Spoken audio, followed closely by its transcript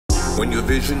When your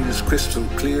vision is crystal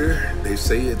clear, they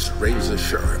say it's razor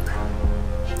sharp.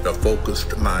 A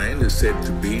focused mind is said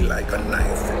to be like a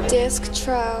knife. Disc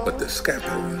troll. But the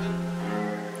scalpel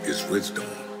is wisdom.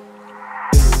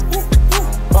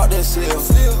 Pop that seal,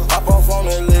 hop off on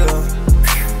that lil.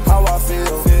 How I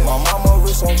feel, my mama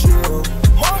wrist on chill.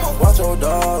 Watch your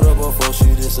daughter before she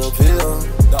disappear.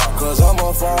 Cause I'm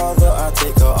a father, I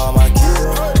take her all my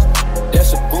kills.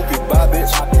 That's a groupie, bye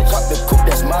bitch. Cut the coupe,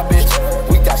 that's my bitch.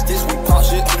 We got this, we pop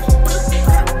shit.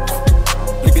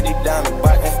 Look at these diamond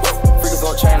biting. Freakers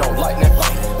on chain on lightning.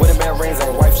 Wedding band rings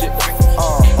ain't wife shit.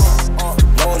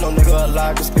 Knowing no nigga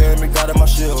alive can scare me, got in my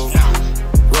shield.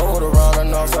 Rolled around the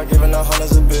north side, giving out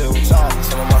hundreds of bills.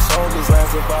 Some of my soldiers ran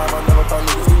survive, I never thought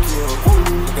niggas would kill.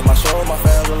 Look at my show, my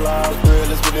fans alive, the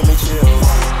thrill is giving me chills.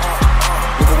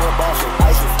 Look at what boss shit,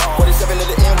 ice it. 47 at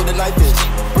the end with the knife bitch.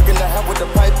 Breaking the half with the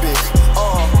pipe bitch.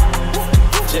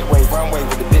 Jetway, runway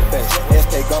with the big face.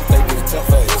 SK gunplay, get a 10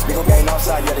 face. Nigga gang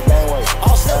outside, yeah, the gangway.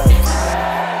 Outside.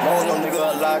 Knowing no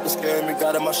nigga alive can scare me,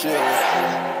 got in my shield.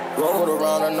 Rolled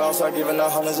around the north side, giving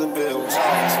out hundreds of bills.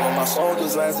 Some of my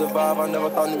soldiers ain't survive, I never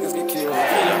thought niggas get killed.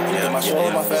 Look at my show,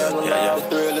 my fans alive, the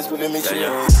thrill is giving me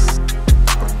chills.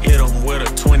 Hit 'em with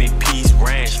a 20-piece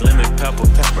ranch, lemon pepper,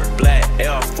 black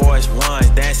Air Force Ones,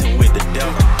 dancing with the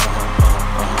devil.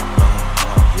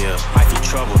 Yeah, Mikey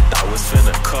trouble, thought was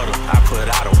finna cut her. I put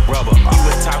out a rubber. We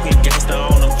were talking gangster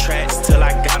on them tracks till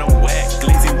I got them whack.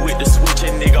 Glizzy with the switch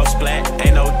and nigga splat,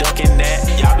 ain't no ducking that.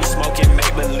 Y'all be smoking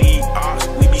make-believe arts,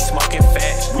 we be smoking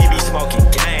facts. We be smoking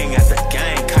gang after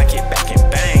gang, cock it back and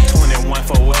bang. 21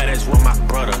 for where that's with my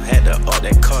brother, had to up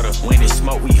that cutter. When it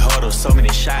smoke, we huddle, so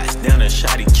many shots, down and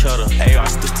shot each other. AR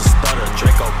stood to stutter,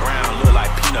 Draco Brown, look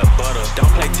like peanut butter. Don't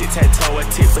play tic-tac-toe or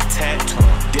tit-for-tat,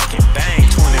 dick and bang.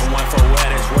 21 for where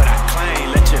that's what I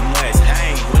claim, let your nuts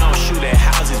hang. We don't shoot at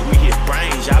houses, we hit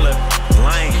brains, y'all look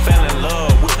lame. Fell in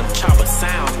love with them chopper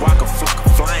sounds, walk a flick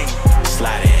of flame.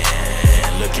 Sliding,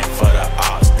 looking for the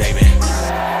ops, baby.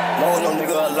 Knowing no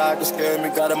nigga alive can scare me,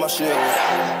 got in my shield.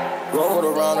 Rolled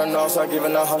around the north side,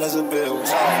 giving out hundreds of bills.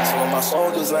 Some of my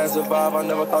soldiers ain't survive, I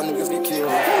never thought niggas get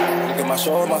killed. Look at my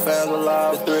show, my fans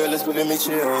alive, the thrill is giving me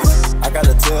chills. I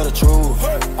gotta tell the truth,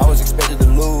 I was expected to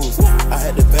lose. I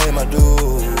had to pay my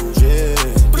dues, yeah.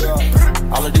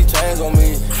 All of these chains on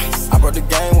me, I brought the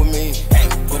game with me.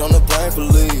 Put on the plane for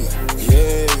leave,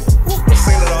 yeah.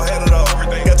 Seen it all, had it all.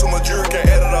 Got too much jury, can't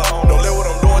add it all. Don't let what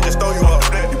I'm doing, just throw you off.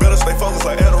 You better stay focused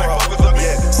like Adderall.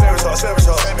 Yeah, savage heart, savage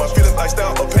heart. My feelings like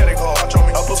stout, a panic heart.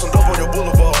 I put some dope on your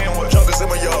boulevard. Junkers in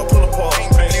my yard, pull apart.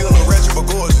 She a little ratchet but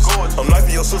gorgeous. I'm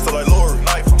knifing your sister like Lori.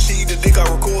 She eat the dick I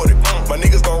recorded. My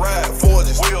niggas gon' ride,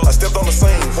 forges. I stepped on the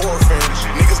scene, horror fan.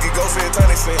 Niggas get ghost every time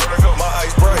they sing. My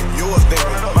ice bright, yours dim.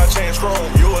 My chain strong,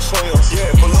 yours slim. Yeah,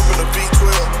 pull up in the B12.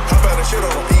 Hop out and shit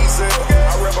on easy.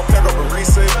 I rap a pack up and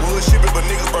resale. Wood shipping, but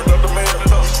niggas burned up the mail.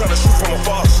 You tryna shoot from a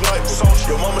far sniper.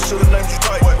 Your mama should've named you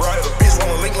tight. Right, a bitch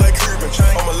wanna link like Cuban.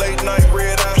 I'm a late night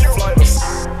red eye flighter.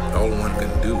 All one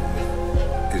can do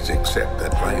is accept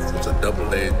that life is a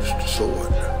double-edged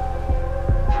sword.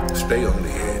 Stay on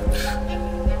the edge.